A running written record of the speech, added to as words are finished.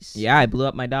weeks. Yeah, I blew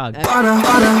up my dog.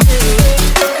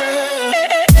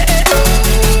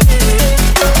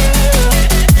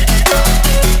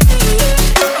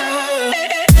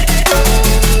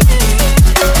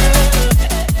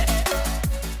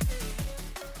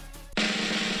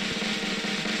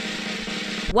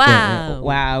 Wow.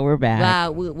 Wow, we're back.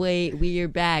 Wow. We are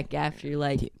back after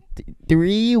like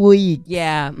 3 weeks.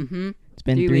 yeah. Mm-hmm. It's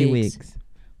been 3 3 weeks. weeks.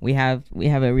 We have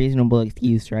a reasonable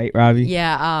excuse, right, Robbie?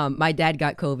 Yeah. My dad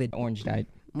got COVID. Orange died.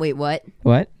 Wait, what?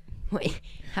 What? Wait,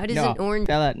 how does No, an orange?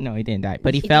 No, he didn't die,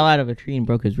 but he He fell out of a tree and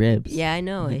broke his ribs. Yeah, I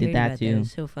know. He I did heard that about too. That.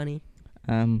 It's so funny.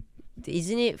 Um,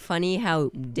 Isn't it funny how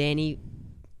Danny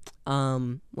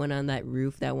went on that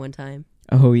roof that one time?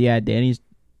 oh yeah, Danny's.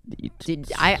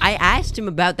 I asked him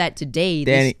about that today,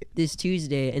 Danny- this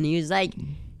Tuesday, and he was like,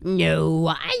 "No,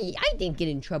 I didn't get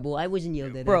in trouble. I wasn't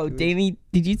yelled at." Bro, afterwards." Danny,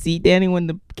 did you see Danny when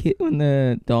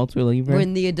the adults were leaving?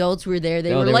 When the adults were there,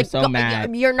 they Oh, were they were like, so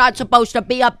mad. "You're not supposed to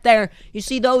be up there. You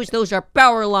see those? Those are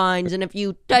power lines, and if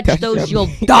you touch Touch those, them. you'll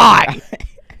die.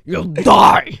 You'll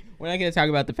die." We're not gonna talk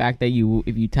about the fact that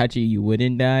if you touch it, you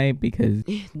wouldn't die because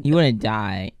you wouldn't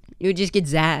die. You would just get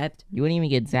zapped. You wouldn't even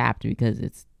get zapped because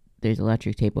there's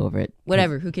electric tape over it.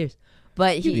 Whatever, who cares?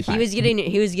 But You'll be fine.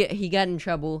 he got in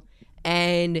trouble,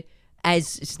 and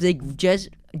as like just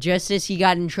as he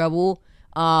got in trouble,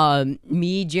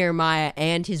 me, Jeremiah,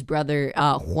 and his brother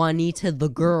Juanita the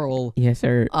girl, Yes,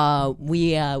 sir.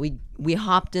 we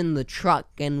hopped in the truck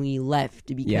and we left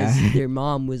because Yeah. their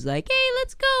mom was like, "Hey,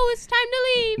 let's go! It's time to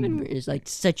leave!" And it's like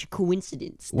such a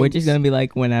coincidence. We're just gonna be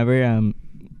like whenever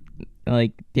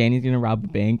like Danny's gonna rob a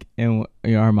bank and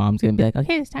our mom's gonna be like,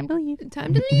 okay, it's time to leave.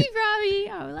 Time to leave, Robbie.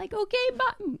 I was like, "Okay,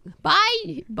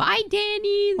 bye,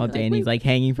 Danny." Oh, Like, Danny's like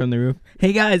hanging from the roof.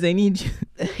 Hey guys, I need you.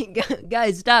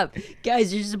 Guys, stop.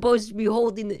 Guys, you're supposed to be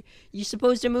you're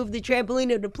supposed to move the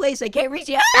trampoline into place. I can't reach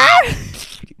it. Ah!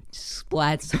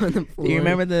 Splats on the floor. Do you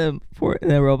remember the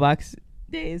Roblox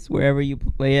days wherever you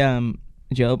play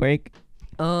jailbreak?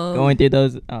 Going through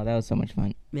those. Oh, that was so much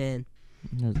fun. Man.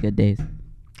 Those good days.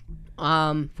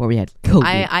 Before we had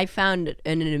COVID. I found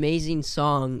an amazing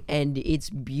song, and it's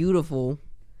beautiful.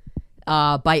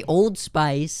 By Old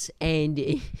Spice, and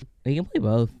We can play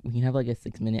both. We can have like a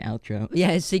 6-minute outro.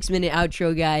 yeah, 6-minute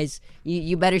outro, guys.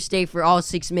 You better stay for all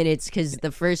 6 minutes because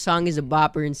the first song is a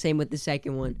bopper, and same with the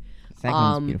second one. Second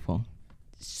one's beautiful.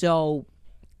 So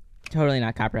Totally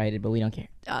not copyrighted, but we don't care.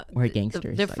 We're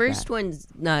gangsters. The like first that. one's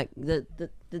not the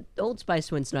Old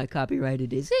Spice one's not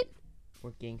copyrighted, is it?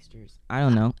 We're gangsters. I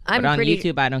don't know. I'm but on pretty-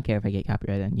 YouTube, I don't care if I get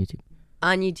copyrighted on YouTube.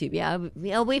 On YouTube, yeah,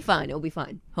 it'll be fine. It'll be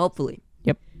fine. Hopefully.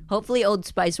 Yep. Hopefully, Old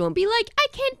Spice won't be like, "I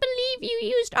can't believe you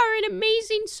used our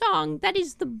amazing song. That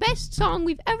is the best song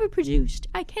we've ever produced.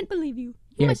 I can't believe you. You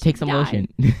Here, must take some die. lotion.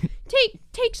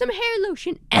 Take some hair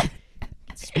lotion."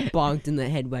 Gets bonked in the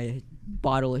head by a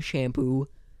bottle of shampoo.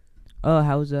 Oh,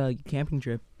 how was your camping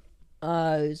trip? It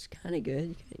was kind of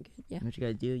good. Yeah. What you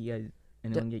guys do? You guys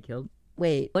anyone get killed?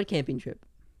 Wait, what camping trip?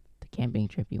 The camping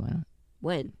trip you went on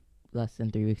When? less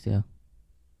than 3 weeks ago.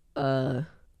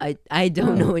 I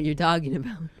don't know what you're talking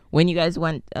about. When you guys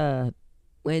went,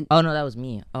 When? oh no, that was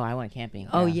me. Oh, I went camping.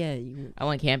 Oh yeah. I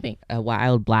went camping. A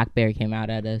wild black bear came out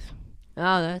at us,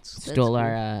 Oh, that's stole cool.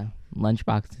 our lunch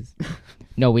boxes.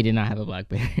 No, we did not have a black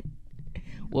bear.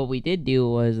 What we did do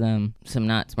was some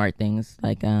not smart things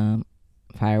like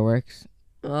fireworks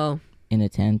Oh, in a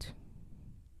tent.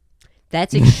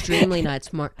 that's extremely not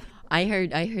smart. I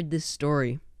heard this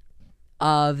story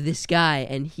of this guy,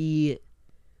 and he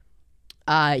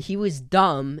was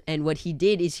dumb, and what he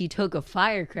did is he took a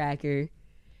firecracker,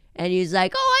 and he was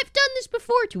like, "Oh, I've done this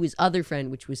before," to his other friend,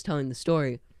 which was telling the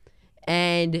story,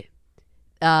 and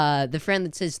the friend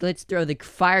that says, "Let's throw the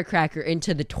firecracker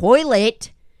into the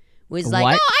toilet," was like,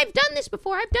 What? "Oh, I've done this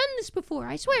before.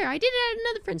 I swear, I did it at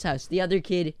another friend's house." The other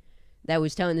kid that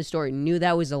was telling the story knew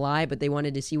that was a lie, but they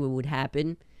wanted to see what would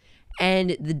happen.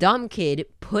 And the dumb kid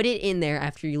put it in there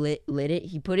after he lit it.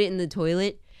 He put it in the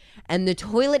toilet, and the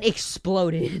toilet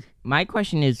exploded. My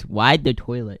question is, why the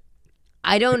toilet?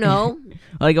 I don't know.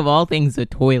 Like of all things, the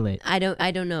toilet. I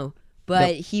don't know.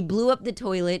 But he blew up the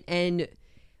toilet, and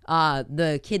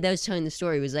the kid that was telling the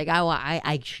story was like,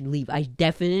 I should leave. I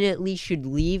definitely should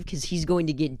leave because he's going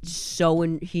to get in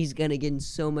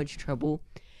so much trouble.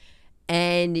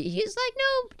 And he's like,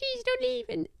 "No, please don't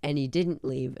leave." And he didn't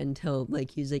leave until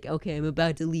like he was like, "Okay, I'm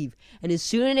about to leave." And as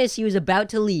soon as he was about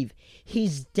to leave,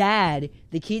 the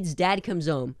kid's dad comes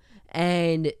home,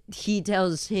 and he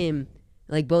tells him,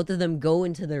 like, both of them go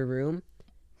into their room,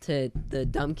 to the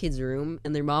dumb kid's room,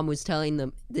 and their mom was telling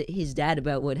them his dad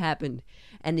about what happened.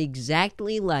 And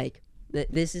exactly like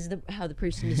this is how the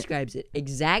person describes it.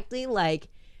 Exactly like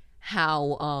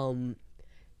how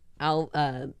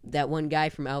that one guy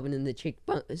from Alvin and the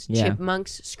Yeah.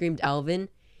 Chipmunks screamed Alvin.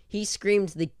 He screamed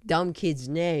the dumb kid's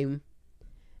name,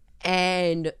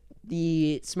 and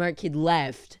the smart kid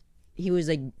left. He was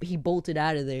like, he bolted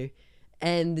out of there,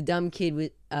 and the dumb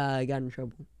kid got in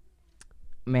trouble.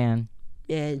 Man,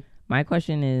 And my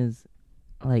question is,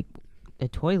 like, the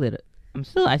toilet.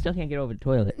 I still can't get over the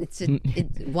toilet.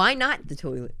 why not the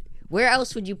toilet? Where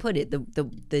else would you put it?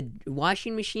 The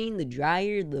washing machine, the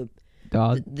dryer, the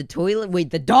Dog. the toilet. Wait,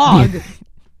 the dog.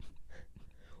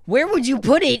 Where would you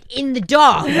put it in the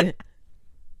dog?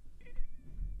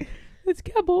 It's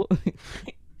Kebble.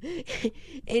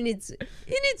 and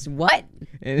it's what?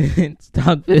 And it's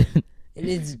dog food. And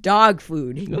it's dog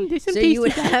food. There's some So you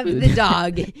would tasty dog have food. the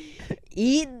dog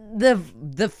eat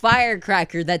the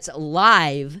firecracker that's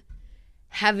alive,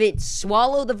 have it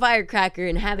swallow the firecracker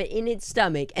and have it in its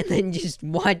stomach, and then just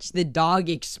watch the dog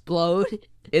explode.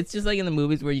 It's just like in the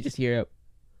movies where you just hear it.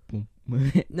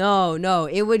 No,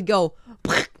 it would go,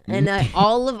 and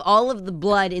all of the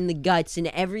blood in the guts and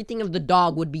everything of the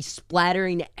dog would be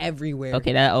splattering everywhere.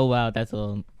 Okay, that's a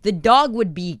little. The dog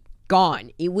would be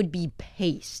gone. It would be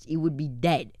paste. It would be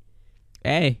dead.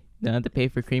 Hey, don't have to pay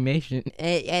for cremation.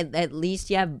 At least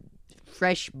you have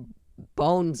fresh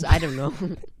bones. I don't know.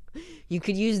 You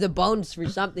could use the bones for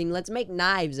something. Let's make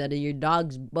knives out of your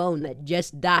dog's bone that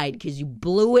just died because you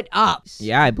blew it up.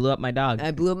 Yeah, I blew up my dog.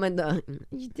 I blew up my dog.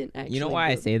 You didn't actually. You know why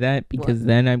I blow- say that? Because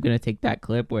then I'm gonna take that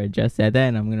clip where it just said that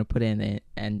and I'm gonna put it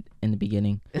in the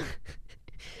beginning.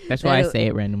 That's why I say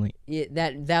it randomly. Yeah,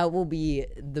 that will be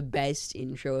the best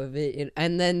intro of it,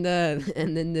 and then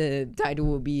the title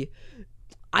will be,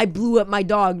 "I blew up my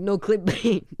dog." No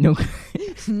clickbait. No.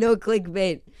 No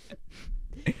clickbait.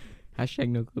 Hashtag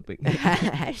no clipping.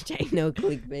 Hashtag no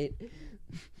clickbait.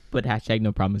 But hashtag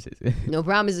no promises. No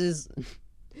promises.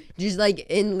 Just like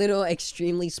in little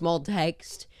extremely small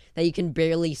text that you can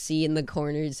barely see in the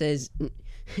corner, it says,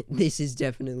 "This is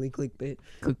definitely clickbait."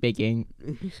 Clickbait gang.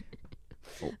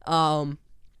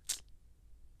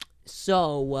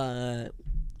 So, what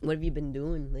have you been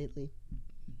doing lately?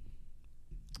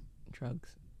 Drugs.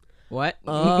 What?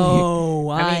 Oh,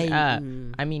 I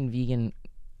mean vegan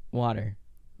water.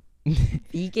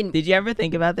 vegan. Did you ever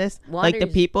think about this? Like the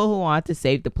Water's- people who want to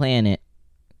save the planet,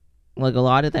 like a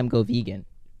lot of them go vegan.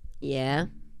 Yeah.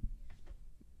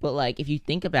 But like if you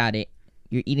think about it,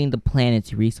 you're eating the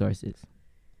planet's resources.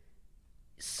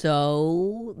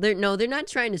 So they're not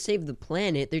trying to save the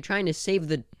planet. They're trying to save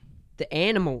the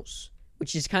animals,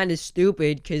 which is kind of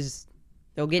stupid because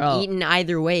they'll get eaten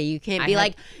either way. You can't be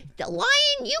like, the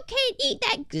lion, you can't eat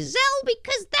that gazelle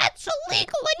because that's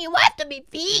illegal and you have to be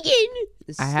vegan.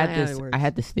 This I is not how it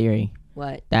had works. this theory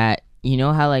What? that you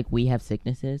know how like we have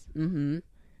sicknesses, Mm-hmm.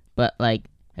 but like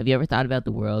have you ever thought about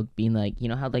the world being like, you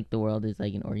know how like the world is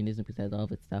like an organism because it has all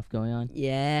of its stuff going on?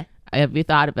 Yeah. Have you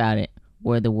thought about it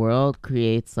where the world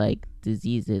creates like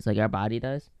diseases like our body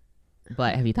does?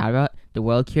 But have you thought about the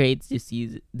world creates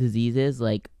diseases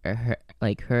like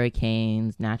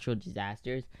hurricanes, natural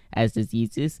disasters as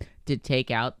diseases to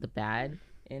take out the bad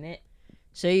in it?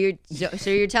 So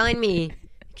you're telling me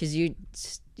because the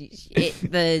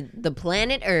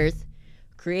planet Earth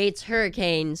creates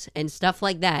hurricanes and stuff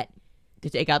like that To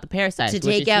take out the parasites. to which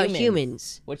take is out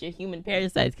humans. Which are human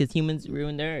parasites because humans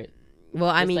ruin the earth. Well,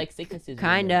 I Just mean, like sicknesses.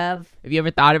 kind ruin it. of, Have you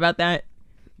ever thought about that?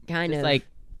 kind Just of. like,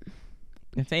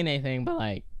 I'm saying anything, but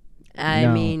like, I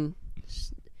no. mean,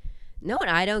 know what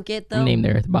I don't get though. I'm named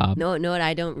the Earth Bob. No, what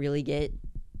I don't really get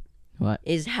What?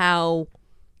 is how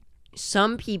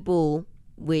some people,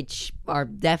 which are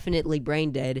definitely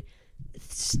brain dead,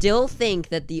 still think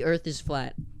that the Earth is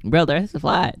flat. Bro, the Earth is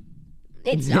flat.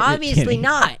 It's Just obviously kidding.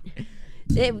 not.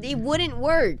 It wouldn't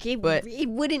work. It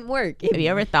wouldn't work. Have you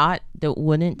ever thought that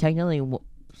wouldn't technically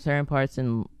certain parts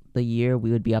in the year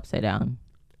we would be upside down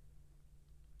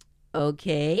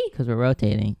Okay. because we're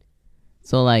rotating?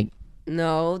 So like,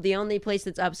 No, the only place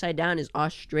that's upside down is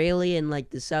Australia and like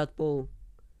the South Pole.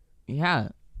 yeah,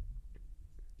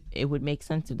 it would make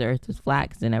sense if the Earth was flat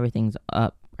because then everything's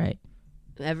up, right?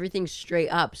 Everything's straight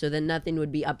up, so then nothing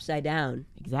would be upside down.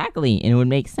 Exactly, and it would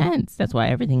make sense. That's why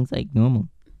everything's like normal.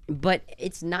 But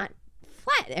it's not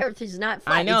flat. Earth is not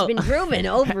flat. I know. It's been proven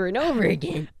over and over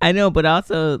again. I know, but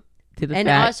also to the And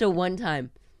fact. also one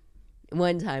time,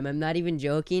 I'm not even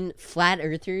joking, flat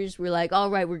earthers were like, all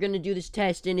right, we're going to do this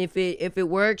test, and if it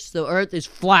works, the Earth is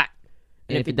flat.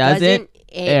 And if it doesn't,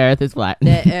 the Earth is flat.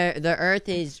 the Earth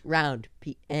is round.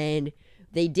 And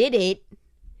they did it,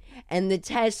 and the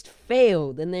test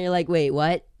failed. And they're like, wait,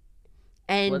 what?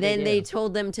 And What'd they then they do?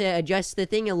 told them to adjust the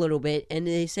thing a little bit, and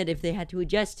they said if they had to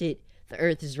adjust it, the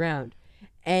Earth is round.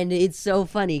 And it's so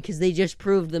funny because they just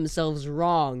proved themselves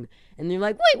wrong. And they're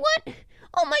like, wait, what?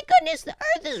 Oh my goodness, the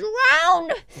earth is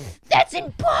round. That's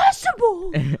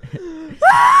impossible.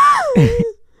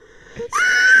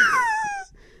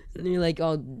 And you're like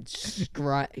all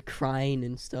crying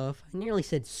and stuff. I nearly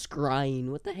said scrying.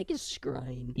 What the heck is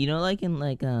scrying? You know, like in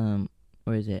like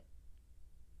where is it?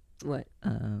 What?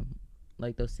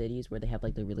 Like those cities where they have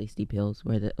like the really steep hills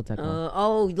where the what's that called?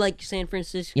 Oh, like San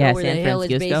Francisco, Yeah, where San the hill is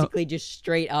Francisco. basically just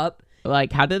straight up.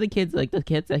 Like, how do the kids that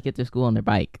get to school on their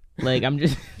bike? Like, I'm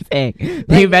just saying,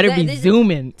 they better be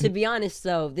zooming. To be honest,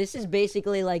 though, this is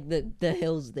basically like the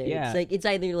hills there. Yeah. It's like it's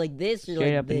either like this or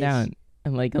Straight like up this. and down,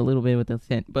 and like a little bit with a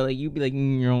scent. But like you'd be like,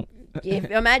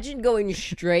 Imagine going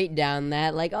straight down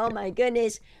that, like, oh my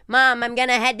goodness, Mom, I'm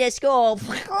gonna head to school.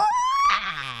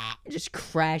 It just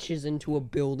crashes into a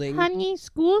building. Honey,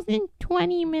 school's in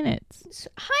 20 minutes.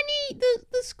 Honey,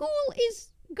 the school is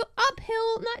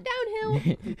uphill, not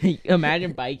downhill.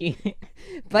 Imagine biking.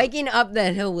 Biking up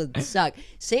that hill would suck.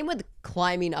 Same with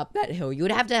climbing up that hill. You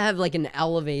would have to have like an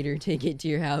elevator to get to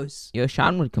your house. Yo,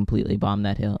 Sean would completely bomb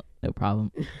that hill. No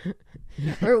problem.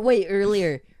 Or wait,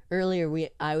 earlier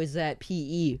I was at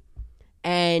PE,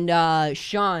 and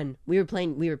Sean, we were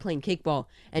playing kickball,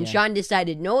 and Yeah. Sean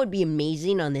decided, no, it'd be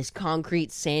amazing on this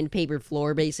concrete sandpaper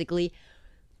floor, basically,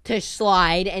 to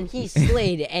slide, and he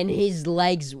slid, and his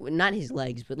legs, not his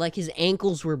legs, but like his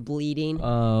ankles were bleeding.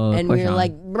 Oh, And poor we were Sean.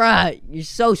 like, bruh, you're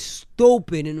so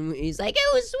stupid. And he's like,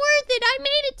 it was worth it. I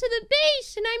made it to the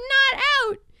base and I'm not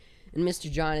out. And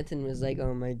Mr. Jonathan was like,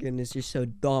 oh my goodness, you're so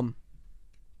dumb.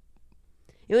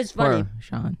 It was funny. Poor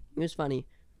Sean. It was funny.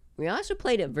 We also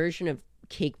played a version of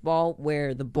kickball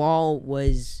where the ball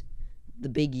was the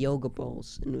big yoga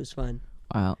balls, and it was fun.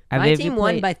 Wow. My team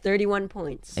won by 31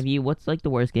 points. What's like the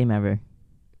worst game ever?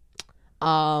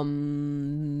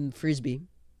 Frisbee.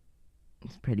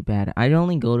 It's pretty bad. I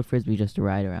only go to Frisbee just to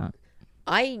ride around.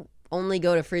 I only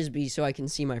go to Frisbee so I can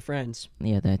see my friends.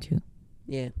 Yeah, that too.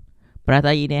 Yeah. But I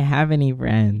thought you didn't have any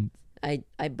friends.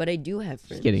 But I do have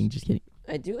friends. Just kidding.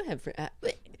 I do have friends.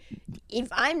 If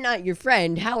I'm not your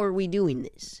friend, how are we doing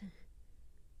this?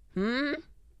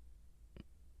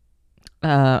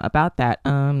 About that,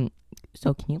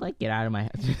 so can you like get out of my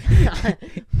house?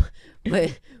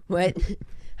 What?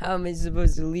 How am I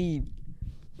supposed to leave?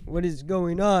 What is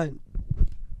going on?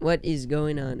 What is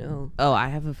going on? Oh, I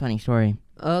have a funny story.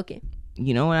 Oh, okay.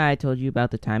 You know when I told you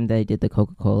about the time that I did the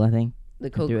Coca-Cola thing? The I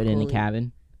Coca-Cola. threw it in the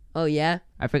cabin. Oh, yeah?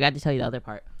 I forgot to tell you the other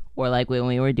part. Or like when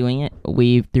we were doing it,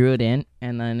 we threw it in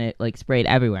and then it like sprayed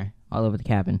everywhere, all over the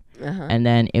cabin. Uh-huh. And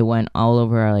then it went all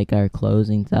over our clothes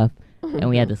and stuff. And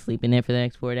we had to sleep in it for the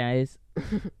next 4 days.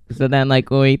 So then the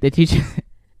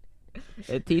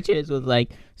teachers was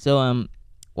like, so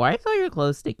why is all your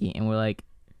clothes sticky? And we're like,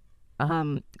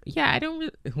 yeah, I don't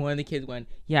really. One of the kids went,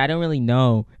 yeah, I don't really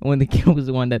know. And when the kid was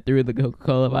the one that threw the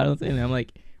Coca-Cola bottles in, I'm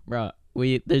like, bro,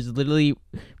 there's literally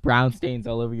brown stains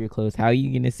all over your clothes. How are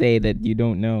you gonna say that you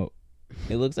don't know?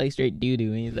 It looks like straight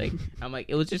doo-doo. And he's like, I'm like,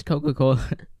 it was just Coca-Cola.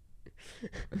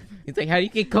 He's like, how do you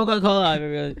get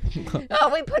Coca-Cola?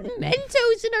 Oh, we put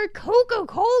Mentos in our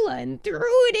Coca-Cola and threw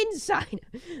it inside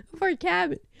of our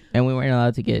cabin. And we weren't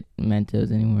allowed to get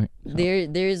Mentos anymore. So.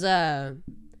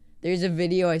 There's a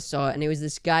video I saw, and it was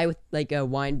this guy with like a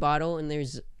wine bottle, and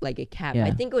there's like a cap. Yeah.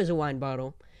 I think it was a wine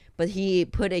bottle, but he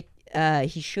put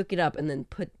he shook it up and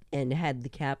then had the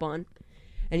cap on,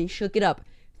 and he shook it up,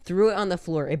 threw it on the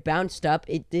floor. It bounced up.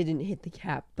 It didn't hit the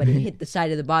cap, but it hit the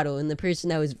side of the bottle. And the person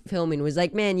that was filming was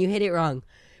like, "Man, you hit it wrong."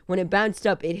 When it bounced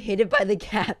up, it hit it by the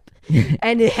cap,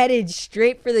 and it headed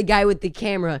straight for the guy with the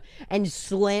camera and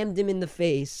slammed him in the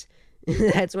face.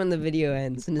 That's when the video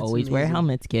ends. And it's Always wear amazing.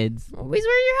 helmets, kids. Always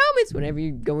wear your helmets whenever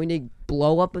you're going to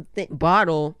blow up a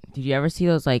bottle. Did you ever see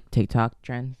those like TikTok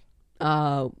trends?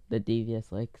 Oh, The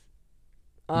devious licks.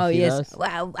 oh see yes. those?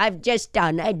 Wow, I've just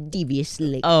done a devious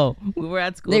lick. Oh, we were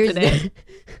at school There's today.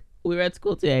 We were at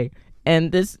school today,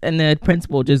 and the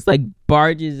principal just like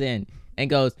barges in and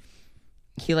goes.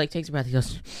 He like takes a breath. He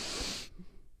goes,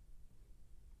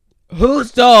 "Who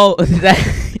stole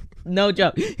that?" No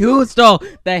joke. Who stole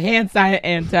the hand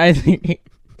sanitizer?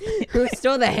 Who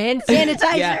stole the hand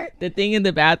sanitizer? Yeah, the thing in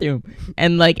the bathroom,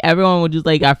 and like everyone would just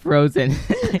like got frozen.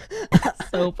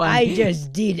 So funny. I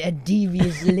just did a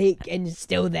devious lick and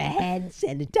stole the hand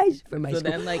sanitizer from my So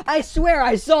school. then, like- I swear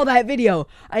I saw that video.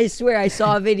 I swear I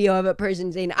saw a video of a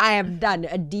person saying, "I have done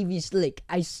a devious lick.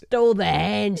 I stole the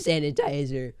hand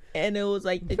sanitizer." And it was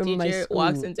like the From my teacher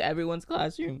walks school. into everyone's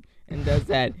classroom and does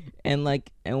that. And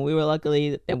we were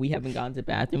luckily that we haven't gone to the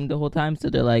bathroom the whole time. So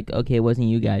they're like, okay, it wasn't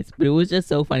you guys. But it was just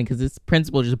so funny because this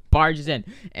principal just barges in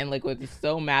and like with this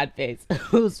so mad face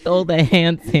who stole the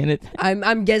hand sanitizer.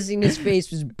 I'm guessing his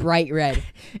face was bright red.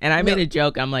 And I made a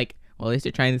joke. I'm like, well, at least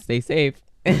you're trying to stay safe.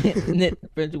 And the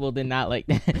principal did not like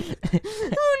that.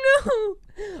 Oh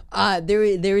no!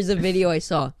 There was a video I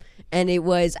saw, and it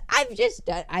was I just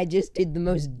did the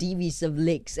most devious of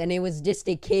licks, and it was just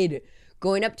a kid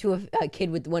going up to a kid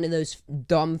with one of those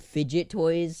dumb fidget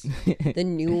toys, the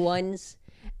new ones,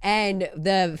 and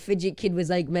the fidget kid was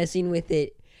like messing with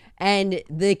it, and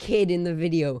the kid in the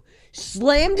video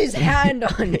slammed his hand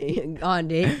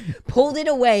on it, pulled it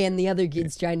away, and the other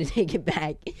kid's trying to take it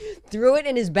back, threw it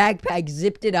in his backpack,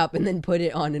 zipped it up, and then put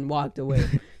it on and walked away.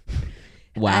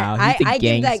 Wow, he's a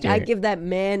gangster. I give that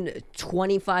man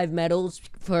 25 medals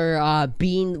for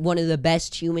being one of the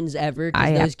best humans ever,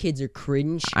 because those kids are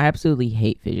cringe. I absolutely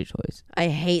hate fidget toys. I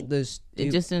hate those.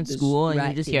 It's just in school, and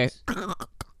you just hear.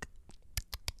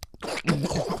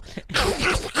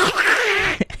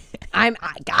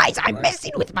 Guys, I'm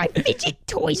messing with my fidget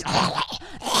toys.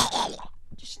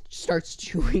 Just starts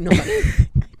chewing on it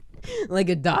like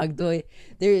a dog toy.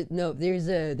 There's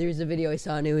a video I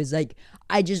saw, and it was like,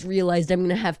 I just realized I'm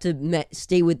gonna have to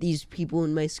stay with these people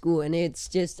in my school, and it's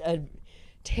just a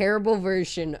terrible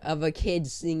version of a kid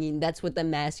singing "That's What the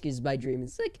Mask Is" by Dream.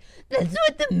 It's like, that's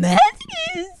what the mask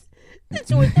is.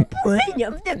 That's what the point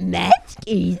of the mask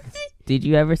is. Did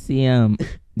you ever see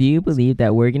do you believe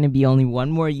that we're gonna be only one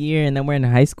more year and then we're in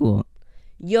high school?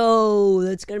 Yo,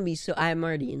 that's gonna be so. I'm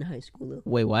already in high school though.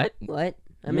 Wait, what? What?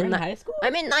 You're in high school?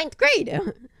 I'm in 9th grade.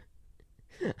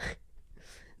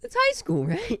 That's high school,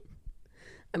 right?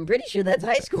 I'm pretty sure that's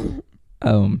high school.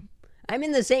 I'm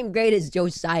in the same grade as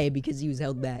Josiah because he was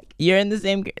held back. You're in the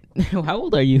same grade. How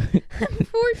old are you? I'm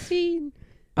 14.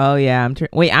 Oh yeah,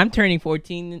 I'm turning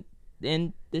 14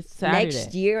 in this Saturday.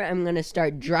 Next year, I'm gonna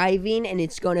start driving, and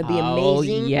it's gonna be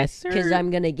amazing. Oh yes, sir. Because I'm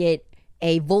gonna get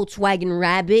a Volkswagen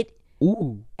Rabbit.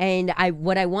 Ooh. And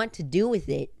what I want to do with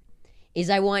it is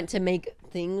I want to make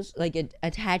things like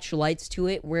attach lights to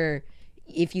it where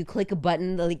if you click a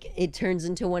button, like it turns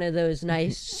into one of those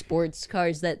nice sports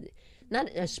cars that, not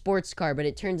a sports car, but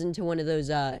it turns into one of those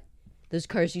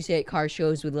cars you see at car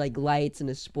shows with like lights and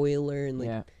a spoiler and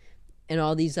like and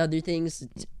all these other things.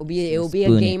 It'll be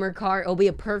a gamer car. It'll be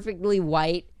a perfectly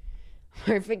white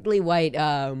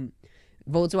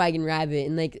Volkswagen Rabbit,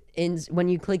 and like when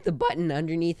you click the button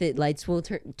underneath it, lights will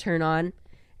turn on,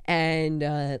 and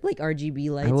like RGB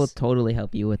lights. I will totally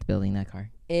help you with building that car.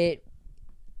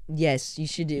 Yes, you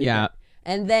should do. Yeah.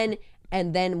 That.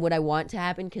 And then what I want to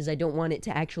happen, because I don't want it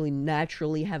to actually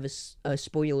naturally have a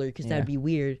spoiler, because that'd be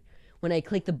weird. When I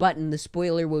click the button, the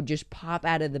spoiler will just pop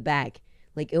out of the back,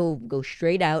 like it'll go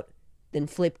straight out, then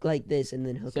flip like this, and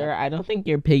then hook Sir, up. I don't think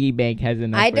your piggy bank has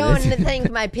enough. I for don't this.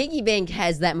 think my piggy bank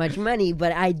has that much money,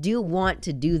 but I do want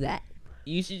to do that.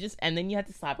 You should and then you have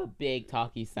to slap a big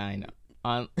talkie sign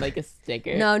on, like a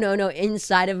sticker. No.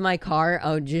 Inside of my car,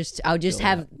 I'll just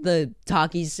have the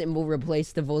talkies symbol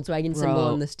replace the Volkswagen symbol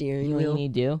on the steering wheel. You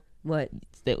need to do what?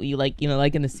 That you like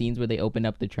in the scenes where they open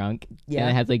up the trunk. Yeah. And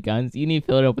it has like guns. You need to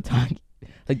fill it up with talkie.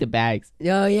 Like the bags.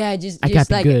 Oh yeah, just have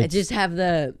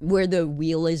where the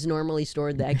wheel is normally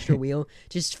stored, the extra wheel.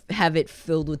 Just have it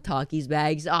filled with talkies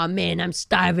bags. Oh man, I'm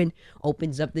starving.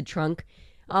 Opens up the trunk.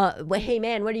 Hey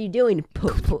man, what are you doing?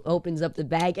 Opens up the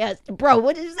bag. Bro,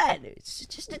 what is that? It's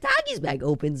just a talkies bag.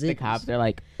 Opens it. The cops are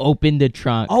like, open the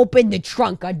trunk. Open the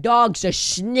trunk. Our dogs are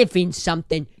sniffing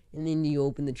something. And then you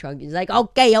open the trunk. He's like,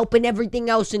 okay, open everything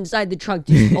else inside the trunk.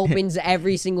 Just opens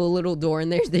every single little door,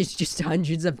 and there's just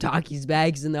hundreds of talkies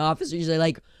bags, and the officers are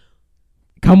like,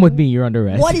 come with me, you're under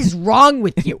arrest. What is wrong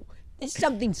with you? There's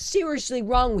something seriously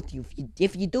wrong with you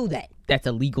if you do that. That's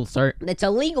illegal, sir. That's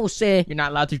illegal, sir. You're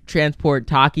not allowed to transport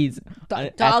talkies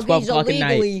at 12 o'clock at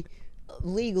night.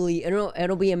 Legally,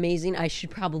 it'll be amazing. I should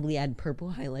probably add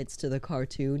purple highlights to the car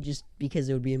too, just because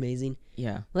it would be amazing.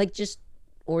 Yeah. Like just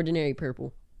ordinary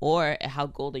purple. Or how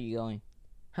gold are you going?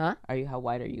 Huh? How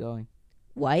white are you going?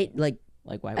 White? Like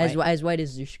white. As white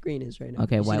as your screen is right now.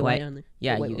 Okay, you white. On there?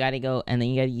 Yeah, you gotta go, and then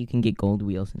you can get gold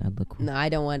wheels, and that'd look cool. No, I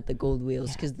don't want the gold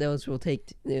wheels because those will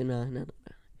take. No.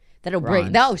 That'll Bronze.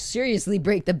 break. That'll seriously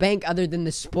break the bank. Other than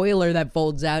the spoiler that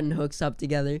folds out and hooks up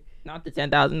together. Not the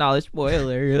 $10,000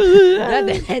 spoiler. Not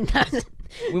the $10,000.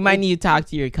 We might need to talk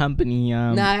to your company.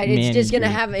 Nah, it's just gonna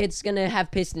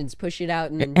have pistons. Push it out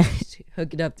and then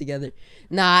hook it up together.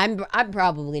 Nah, I'm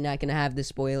probably not gonna have the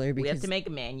spoiler because we have to make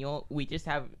a manual. We just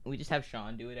have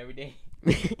Sean do it every day.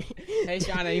 Hey,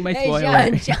 Sean, I need my Hey,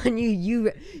 spoiler. Sean,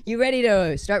 you ready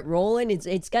to start rolling?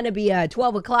 It's gonna be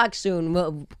 12 o'clock soon.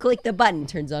 Well, click the button,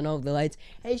 turns on all the lights.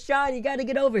 Hey, Sean, you gotta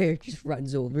get over here. Just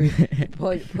runs over,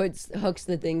 hooks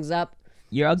the things up.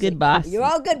 You're all good, boss. You're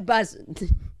all good, boss.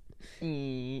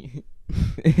 Okay,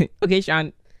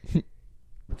 Sean.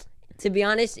 To be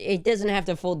honest, it doesn't have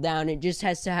to fold down. It just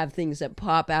has to have things that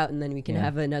pop out, and then we can Yeah.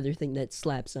 have another thing that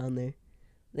slaps on there,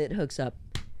 that hooks up.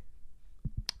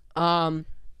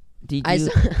 Did I you?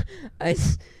 saw,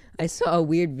 I saw a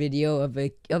weird video of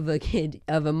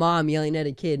a mom yelling at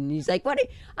a kid, and he's like, "What?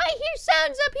 I hear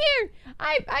sounds up here.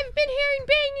 I've been hearing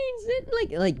bangings,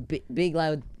 and like big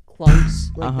loud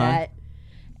clunks like that."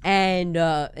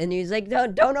 And he's like,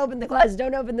 "Don't open the closet.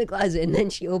 Don't open the closet." And then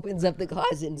she opens up the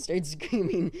closet and starts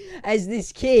screaming as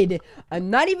this kid. I'm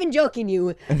not even joking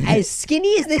you. As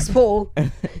skinny as this pole.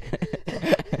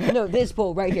 No, this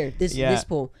pole right here. This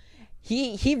pole.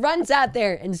 He runs out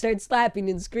there and starts slapping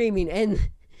and screaming, and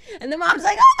the mom's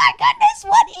like, "Oh my goodness,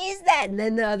 what is that?" And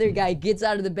then the other guy gets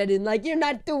out of the bed and like, "You're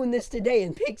not doing this today,"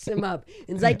 and picks him up.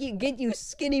 And it's like, "You get you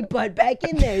skinny butt back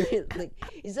in there." And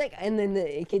he's like, and then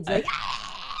the kid's like, "Ah!"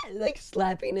 Like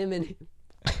slapping him, and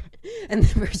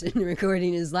the person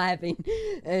recording is laughing,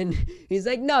 and he's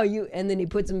like, "No, you," and then he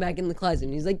puts him back in the closet,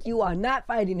 and he's like, "You are not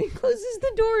fighting," and closes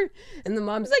the door, and the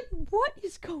mom's like, "What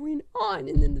is going on?"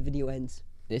 And then the video ends.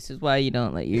 This is why you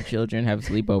don't let your children have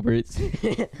sleepovers.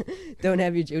 Don't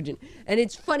have your children. And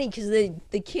it's funny because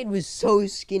the kid was so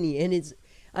skinny, and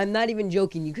I'm not even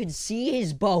joking, you could see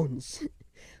his bones.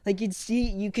 Like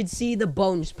you could see the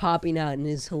bones popping out, and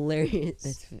it's hilarious.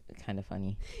 It's kind of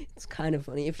funny. It's kind of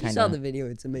funny. If you Kinda. saw the video,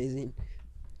 it's amazing.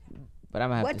 But I'm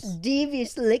gonna have What to.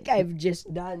 devious lick I've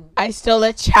just done. I stole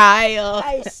a child.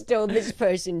 I stole this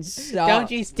person's sock. Don't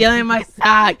you stealing my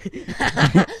sock?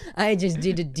 I just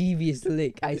did a devious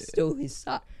lick. I stole his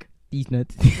sock. These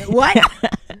nuts. What?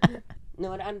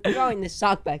 No, I'm throwing this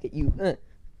sock back at you.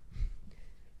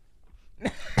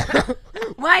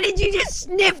 Why did you just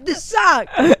sniff the sock?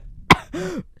 Are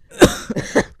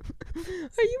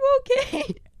you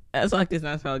okay? That sock does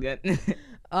not smell good.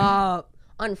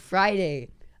 On Friday,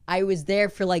 I was there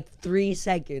for like 3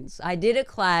 seconds. I did a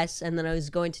class, and then I was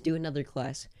going to do another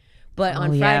class. But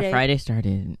on Friday... Yeah, Friday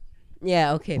started.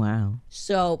 Yeah, okay. Wow.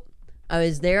 So, I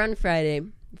was there on Friday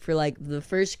for like the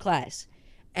first class.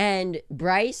 And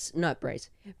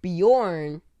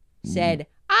Bjorn said,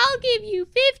 "I'll give you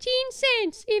 15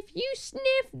 cents if you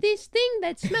sniff this thing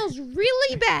that smells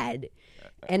really bad."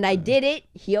 And I did it.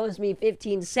 He owes me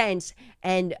 15 cents,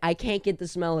 and I can't get the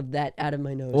smell of that out of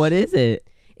my nose. What is it?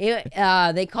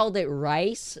 They called it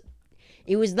rice.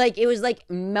 It was like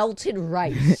melted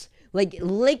rice. Like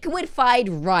liquefied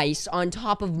rice on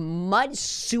top of mud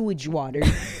sewage water.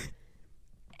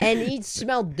 And it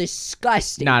smelled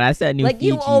disgusting. Nah, that's that new Like Fiji.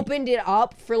 you opened it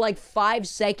up for like 5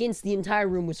 seconds, the entire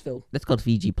room was filled. That's called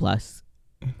Fiji Plus.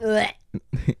 Blech.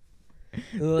 The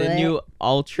Blech. new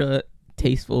ultra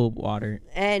tasteful water.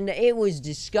 And it was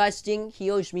disgusting.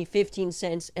 He owes me 15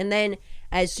 cents. And then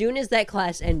as soon as that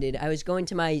class ended, I was going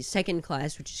to my second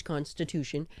class, which is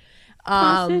Constitution.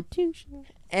 Constitution.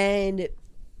 And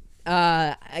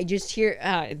I just hear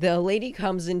the lady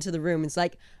comes into the room. It's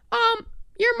like,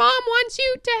 your mom wants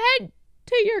you to head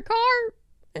to your car.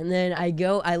 And then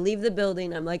I leave the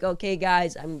building. I'm like, okay,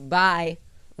 guys, bye.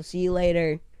 I'll see you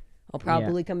later. I'll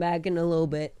probably come back in a little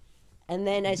bit. And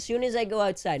then as soon as I go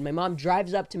outside, my mom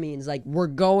drives up to me and is like, "We're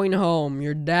going home.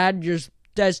 Your dad just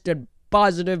tested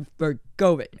positive for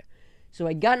COVID." So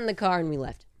I got in the car and we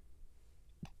left.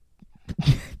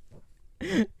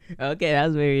 Okay, that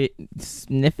was very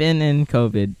sniffing and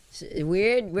COVID.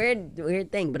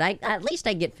 Weird thing. But at least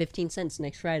I get 15 cents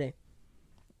next Friday.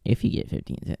 If you get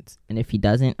 15 cents. And if he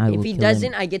doesn't, I will If he kill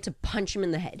doesn't, him. I get to punch him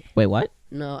in the head. Wait, what?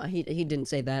 No, he didn't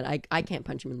say that. I can't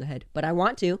punch him in the head, but I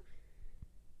want to.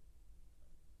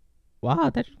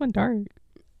 Wow, that just went dark.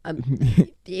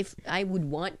 If I would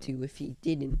want to, if he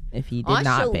didn't. If he did not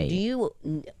Also, pay. do you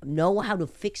know how to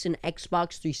fix an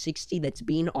Xbox 360 that's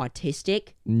being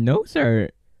autistic? No, sir.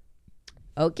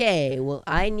 Okay, well,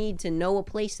 I need to know a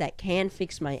place that can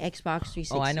fix my Xbox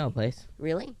 360. Oh, I know a place.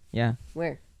 Really? Yeah.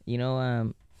 Where? You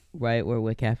know, right where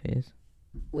Wick Cafe is.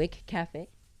 Wick Cafe?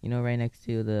 You know, right next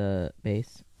to the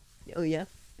base. Oh, yeah.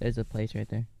 There's a place right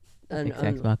there. An Fix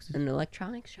Xboxes.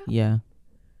 electronics shop? Yeah.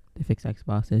 They fix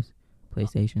Xboxes,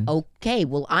 PlayStations. Okay,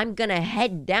 well, I'm going to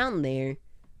head down there.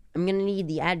 I'm going to need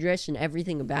the address and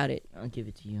everything about it. I'll give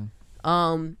it to you.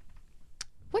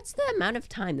 What's the amount of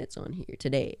time that's on here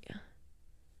today?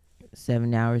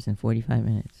 7 hours and 45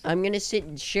 minutes. I'm going to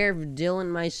sit Sheriff Dylan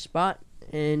my spot,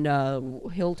 and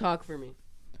he'll talk for me.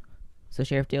 So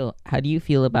Sheriff Dill, how do you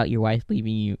feel about your wife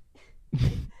leaving you? You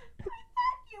weren't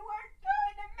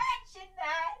going to mention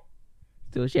that.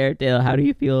 So Sheriff Dill, how do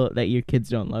you feel that your kids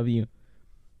don't love you?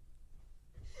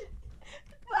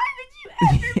 Why would you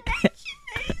ever mention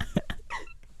this?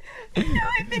 You know,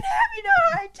 I've been having a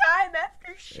hard time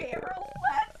after Cheryl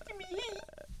left me.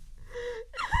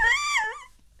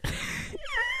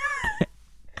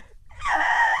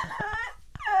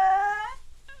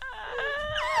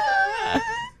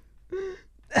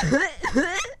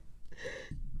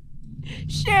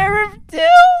 Sheriff Dill,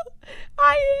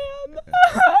 I am.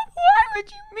 Why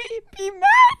would you be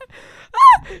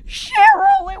mad?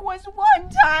 Cheryl, it was one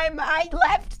time I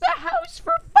left the house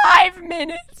for 5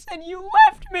 minutes and you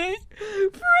left me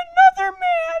for another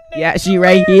man. Yeah, she's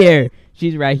right here.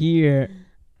 She's right here.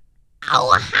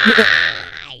 Oh,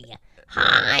 hi.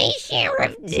 Hi,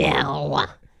 Sheriff Dill.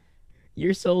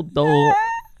 You're so dull.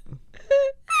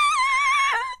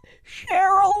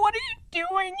 Cheryl, what are you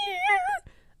doing here?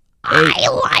 I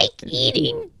like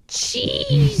eating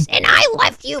cheese, and I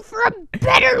left you for a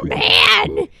better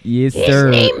man. Yes, His sir.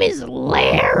 name is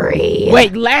Larry.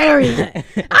 Wait, Larry!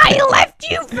 I left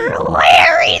you for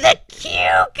Larry the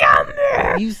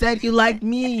cucumber. You said you liked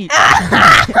me.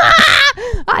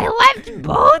 I left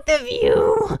both of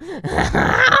you.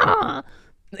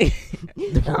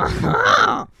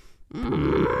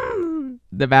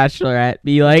 The Bachelorette.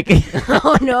 Be like,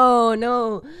 Oh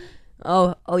no.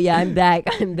 Oh yeah, I'm back.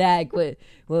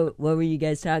 What were you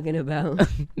guys talking about?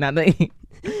 nothing.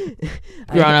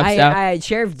 Grown-up stuff.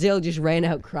 Sheriff Dill just ran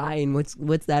out crying.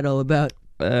 What's that all about?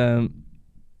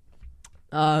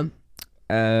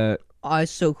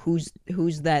 So who's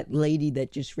that lady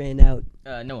that just ran out?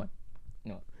 No one.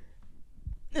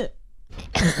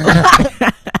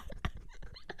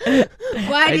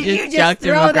 Why I did you just just chucked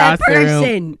him throw that across the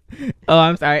room. person? Oh,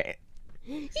 I'm sorry.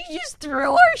 You just threw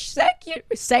our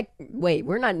Wait,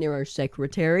 we're not near our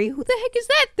secretary. Who the heck is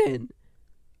that then?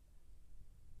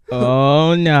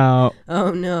 Oh, no.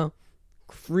 Oh no,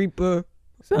 creeper.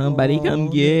 Somebody come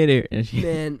get her. And she-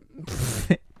 Man.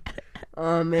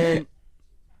 Oh man,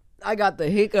 I got the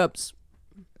hiccups.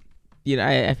 You know,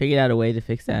 I figured out a way to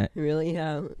fix that. Really?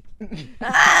 How?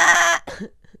 Ah!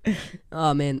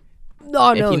 Oh man.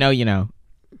 Oh no. If you know, you know.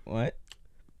 What?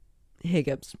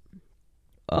 Hiccups.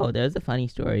 Oh, there's a funny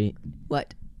story.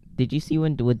 What? Did you see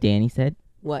what Danny said?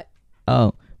 What?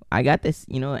 Oh, I got this.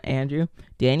 You know what, Andrew?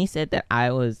 Danny said that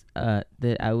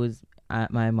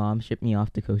my mom shipped me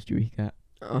off to Costa Rica.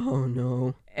 Oh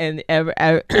no. And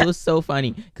it was so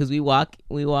funny because we walk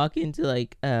into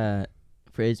like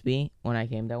Frisbee when I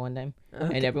came there one time,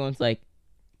 Okay. and everyone's like,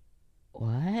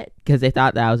 "What?" Because they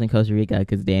thought that I was in Costa Rica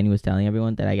because Danny was telling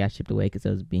everyone that I got shipped away because I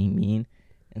was being mean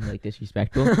and like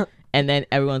disrespectful. And then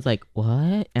everyone's like,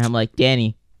 "What?" And I'm like,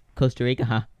 "Danny, Costa Rica,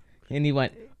 huh?" And he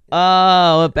went,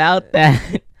 "Oh, about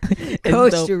that." And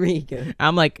Costa Rica.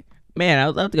 I'm like, "Man, I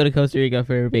would love to go to Costa Rica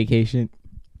for a vacation."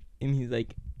 And he's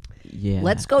like, "Yeah."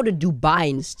 Let's go to Dubai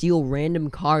and steal random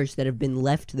cars that have been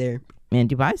left there. Man,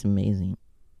 Dubai's amazing.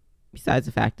 Besides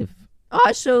the fact of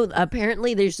Also,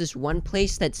 apparently there's this one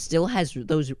place that still has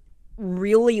those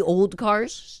really old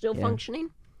cars still Yeah. functioning.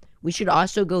 We should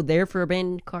also go there for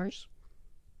abandoned cars.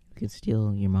 you could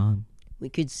steal your mom. We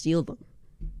could steal them.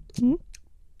 Hmm?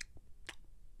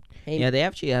 Hey, Yeah, they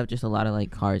actually have just a lot of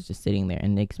like cars just sitting there,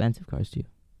 and expensive cars too.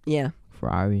 yeah.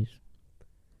 Ferraris,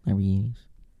 Lamborghinis.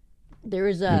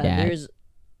 There's Your dad.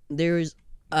 there's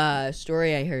a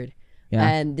story I heard. Yeah.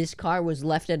 And this car was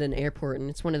left at an airport, and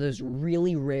it's one of those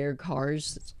really rare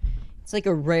cars. It's like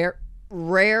a rare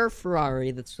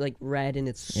Ferrari that's like red, and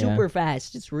it's super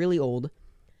fast. It's really old.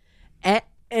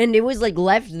 And it was like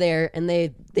left there, and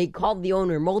they called the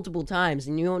owner multiple times,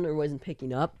 and the owner wasn't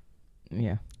picking up.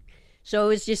 Yeah. So it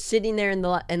was just sitting there in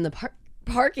the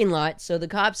parking lot. So the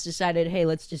cops decided, hey,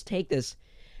 let's just take this.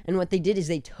 And what they did is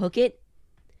they took it,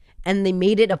 and they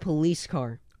made it a police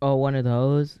car. Oh, one of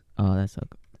those. Oh, that's so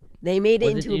cool. They made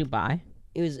it Was into it Dubai?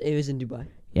 it was in Dubai.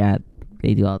 Yeah,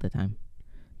 they do all the time.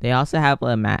 They also have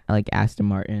like Aston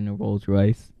Martin or Rolls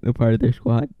Royce, a part of their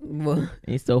squad. Well,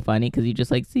 It's so funny because you just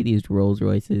like see these Rolls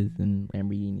Royces and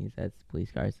Lamborghinis as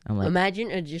police cars. I'm like,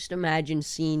 imagine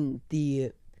seeing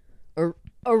the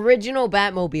original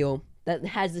Batmobile that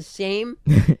has the same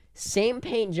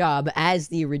paint job as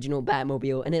the original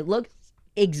Batmobile, and it looks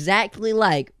exactly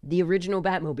like the original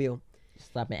Batmobile.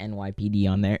 slap an NYPD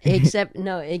on there. Except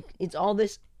no, it's all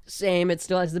this same. It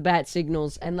still has the bat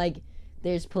signals, and like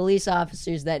there's police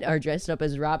officers that are dressed up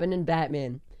as Robin and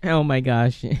Batman, Oh my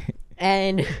gosh.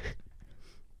 and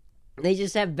they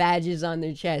just have badges on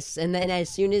their chests. And then as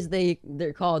soon as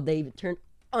they're called, they turn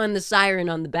on the siren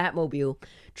on the Batmobile,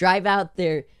 drive out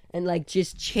there, and like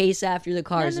just chase after the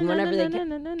cars. And whenever they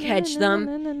catch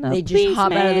them, they just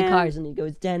hop out of the cars, and it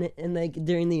goes down. And like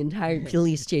during the entire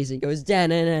police chase, it goes down.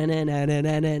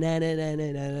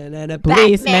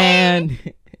 Policeman.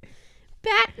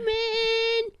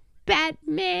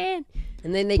 Batman.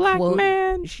 And then they Black quote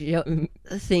man.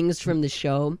 things from the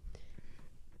show.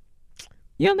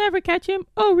 You'll never catch him.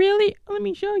 Oh, really? Let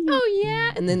me show you. Oh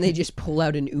yeah. And then they just pull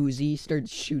out an Uzi, start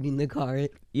shooting the car.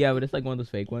 Yeah, but it's like one of those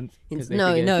fake ones.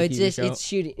 No,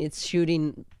 it's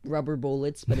shooting rubber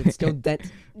bullets, but it's still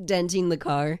denting the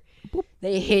car.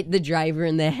 They hit the driver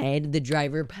in the head. The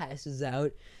driver passes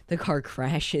out. The car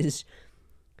crashes.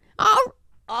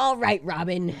 All right,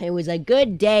 Robin. It was a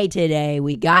good day today.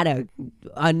 We got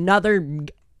another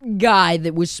guy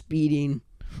that was speeding.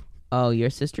 Oh,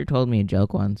 your sister told me a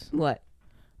joke once. What?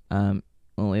 When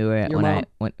we were Your mom?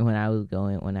 when I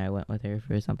went with her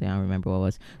for something, I don't remember what it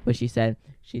was, but she said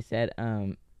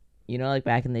you know, like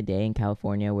back in the day in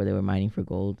California where they were mining for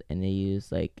gold and they used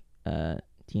like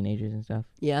teenagers and stuff.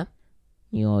 Yeah.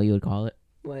 You know what you would call it?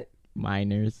 What?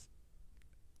 Miners.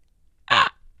 I'm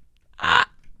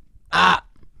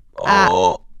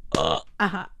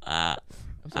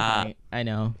so funny. I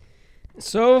know.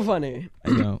 So funny. I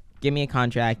know. Give me a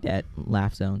contract at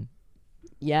Laugh Zone.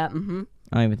 Yeah. Mm-hmm.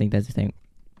 I don't even think that's a thing.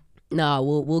 No,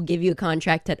 we'll give you a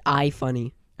contract at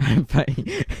iFunny. I'm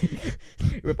funny.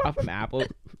 Rip off from Apple.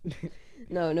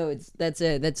 No, that's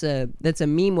a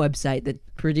meme website that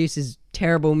produces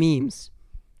terrible memes.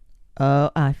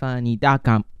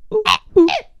 iFunny.com.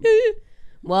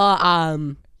 Well,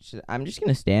 I'm just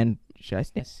gonna stand. Should I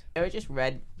stand? I just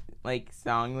read like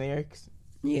song lyrics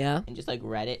yeah. and just like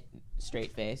read it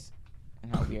straight face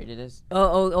and how weird it is.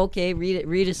 Oh, okay.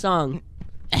 Read a song.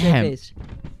 Straight face.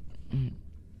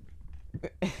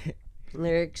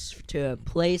 Lyrics to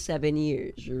Play 7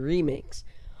 Years remix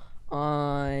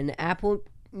on Apple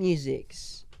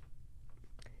Music's.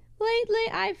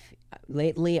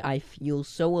 Lately I feel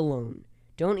so alone.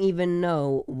 Don't even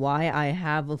know why I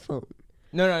have a phone.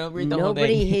 No, don't read the whole thing.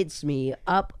 Nobody hits me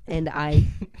up, and I'm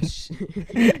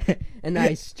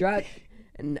struck.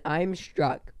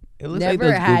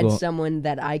 Never had someone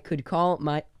that I could call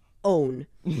my own.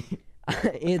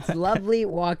 It's lovely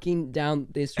walking down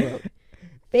this road.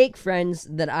 Fake friends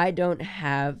that I don't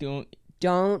have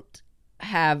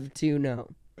have to know.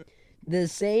 The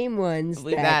same ones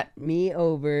that me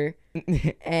over,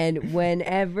 and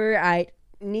whenever I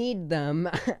need them,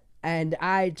 and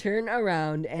I turn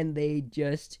around and they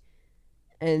just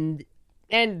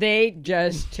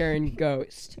turn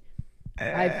ghost.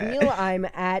 I feel I'm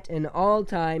at an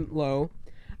all-time low.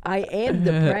 I am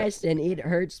depressed and it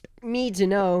hurts me to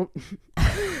know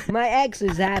my ex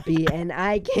is happy and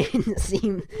I can't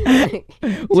seem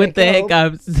with the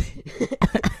hiccups.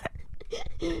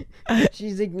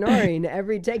 She's ignoring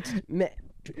every text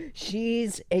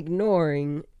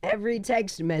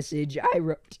message I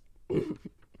wrote.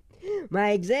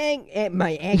 My anxiety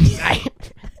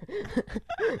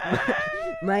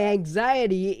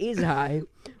is high.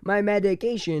 My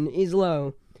medication is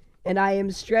low. And I am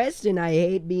stressed and I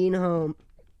hate being home.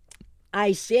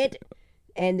 I sit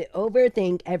and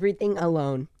overthink everything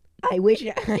alone. I wish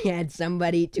I had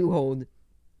somebody to hold.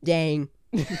 Dang.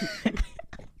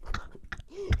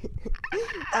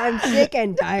 I'm sick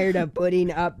and tired of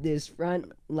putting up this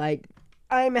front like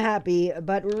I'm happy,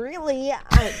 but really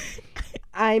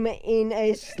I'm in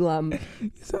a slum.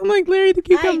 You sound like Larry the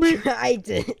Cucumber.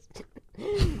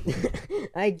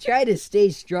 I try to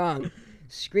stay strong,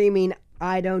 screaming,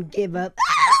 I don't give up.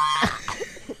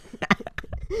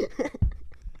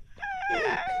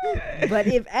 But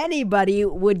if anybody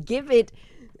would give it,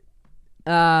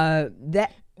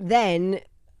 then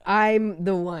I'm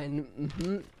the one.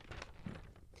 Mm-hmm.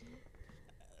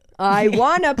 I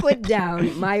wanna put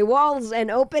down my walls and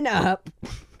open up.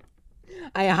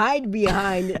 I hide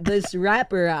behind this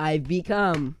rapper I've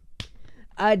become.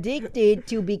 Addicted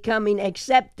to becoming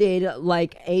accepted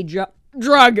like a drug.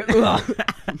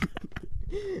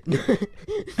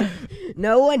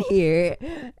 No one's here.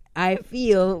 I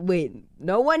feel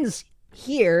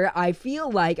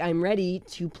like I'm ready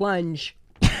to plunge.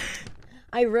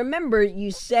 I remember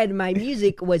you said my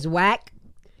music was whack.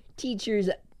 Teachers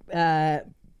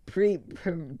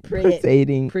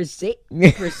persuading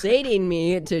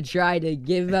me to try to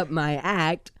give up my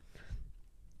act.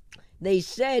 They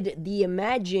said the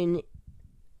imagine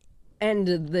and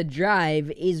the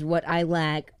drive is what I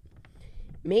lack.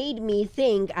 Made me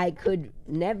think I could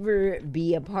never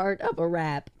be a part of a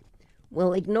rap.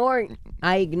 Well,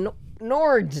 I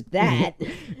ignored that,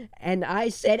 and I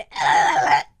said,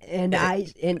 and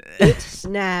it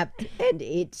snapped.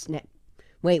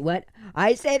 Wait, what?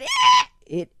 I said,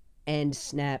 and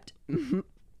snapped.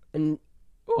 And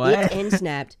What? It and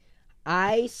snapped.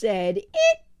 I said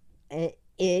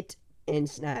it and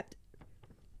snapped.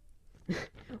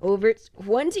 Over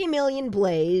 20 million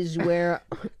plays. Where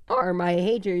are my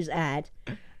haters at?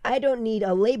 I don't need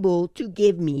a label to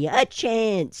give me a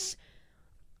chance.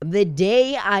 The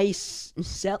day I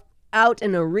sell out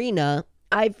an arena,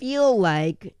 I feel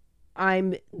like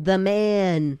I'm the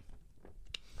man.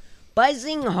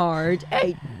 Buzzing hard,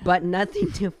 but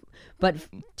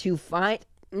to find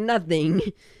nothing.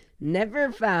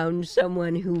 Never found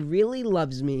someone who really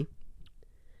loves me.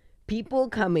 People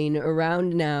coming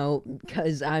around now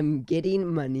because I'm getting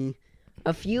money.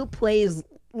 A few plays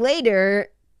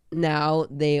later, now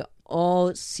they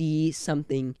all see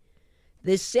something.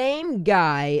 The same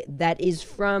guy that is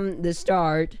from the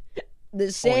start.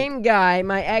 The same guy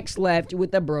my ex left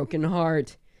with a broken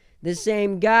heart. The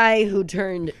same guy who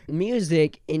turned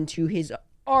music into his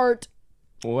art.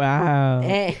 Wow.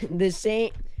 And the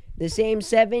same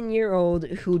 7-year-old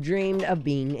who dreamed of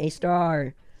being a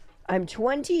star. I'm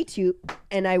 22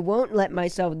 and I won't let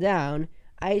myself down.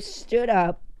 I stood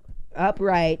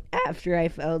upright after I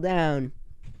fell down.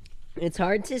 It's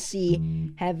hard to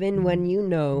see heaven when you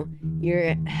know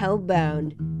you're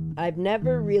hellbound. I've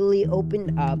never really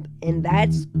opened up, and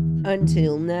that's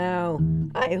until now.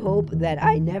 I hope that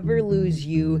I never lose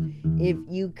you. If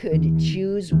you could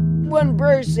choose one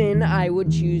person, I would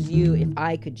choose you. If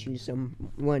I could choose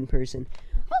one person.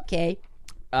 Okay.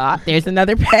 There's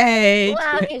another page.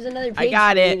 Wow, here's another page. I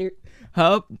got it.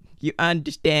 Hope you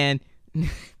understand. No,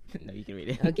 you can read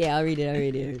it. Okay, I'll read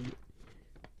it.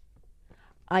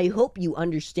 I hope you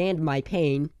understand my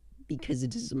pain because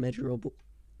it is immeasurable.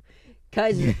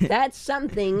 Because that's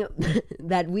something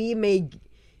that we may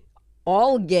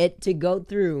all get to go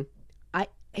through. I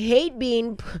hate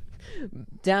being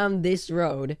down this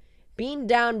road. Being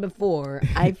down before,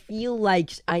 I feel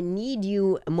like I need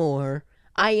you more.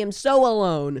 I am so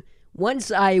alone.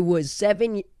 Once I was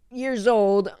 7 years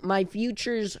old, my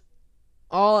future's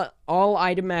all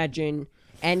I'd imagine.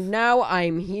 And now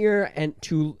I'm here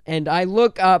and I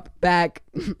look back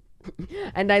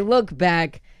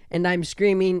and I'm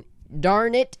screaming,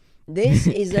 darn it, this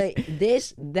is a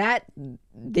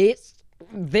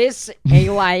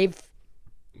life.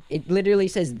 It literally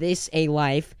says this a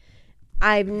life.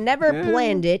 I've never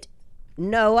planned it.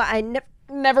 No, I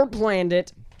never planned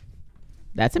it.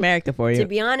 That's America for you. To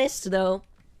be honest though,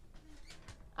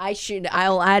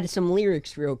 I'll add some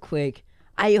lyrics real quick.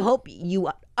 I hope you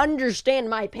understand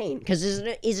my pain, because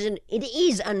it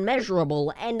is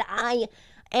unmeasurable, and I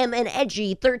am an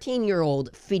edgy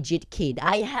 13-year-old fidget kid.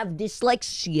 I have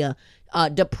dyslexia,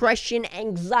 depression,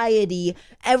 anxiety,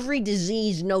 every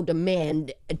disease known to man.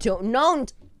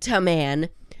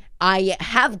 I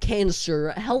have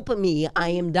cancer. Help me! I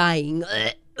am dying.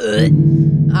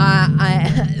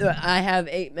 I have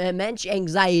immense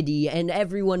anxiety, and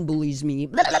everyone bullies me.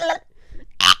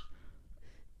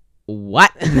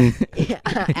 What?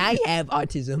 I have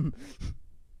autism.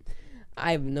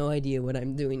 I have no idea what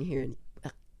I'm doing here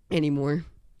anymore.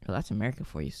 Well, that's America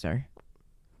for you, sir.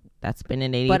 That's been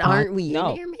an 80. But aren't we in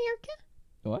America?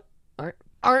 What?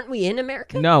 Aren't we in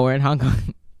America? No, we're in Hong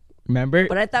Kong. Remember?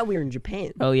 But I thought we were in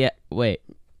Japan. Oh yeah. Wait.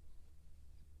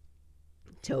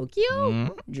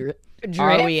 Tokyo?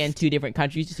 Are we in two different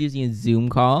countries just using a Zoom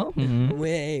call? Mm-hmm.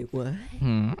 Wait, what?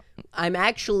 I'm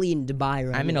actually in Dubai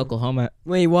right now. I'm in Oklahoma.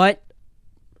 Wait, what?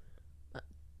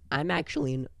 I'm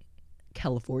actually in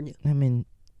California. I'm in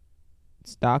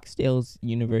Stockdale's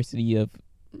University of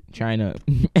China.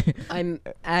 I'm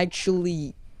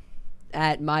actually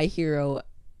at My Hero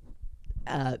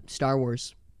Star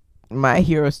Wars. My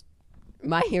Hero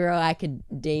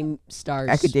Academian Stars.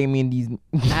 Academian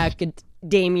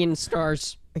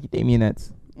Stars.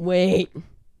 Academianettes. Wait.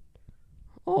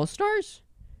 All Stars?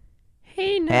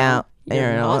 Hey, now.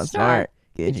 You're an all-star.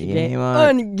 Get your game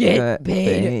on and get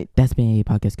paid. That's been a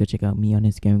podcast. Go check out me on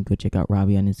Instagram. Go check out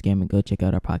Robbie on Instagram. And go check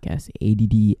out our podcast.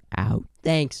 ADD out.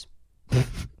 Thanks.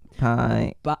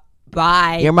 Bye.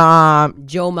 Bye. Your mom.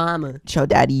 Joe Mama. Show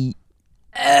daddy.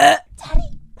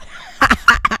 Daddy.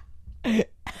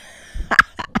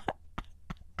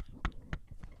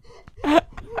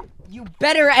 You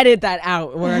better edit that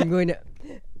out, or I'm going to.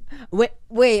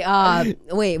 Wait.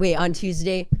 On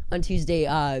Tuesday,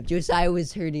 Josiah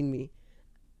was hurting me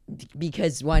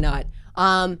because why not?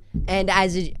 And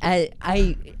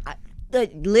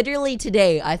literally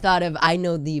today, I thought I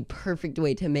know the perfect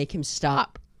way to make him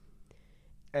stop.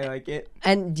 I like it.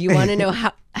 And do you want to know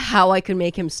how I could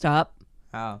make him stop?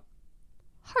 How?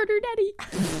 Harder, Daddy.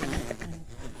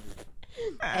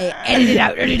 Hey, edit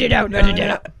it out.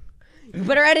 You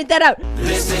better edit that out.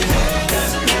 Listen.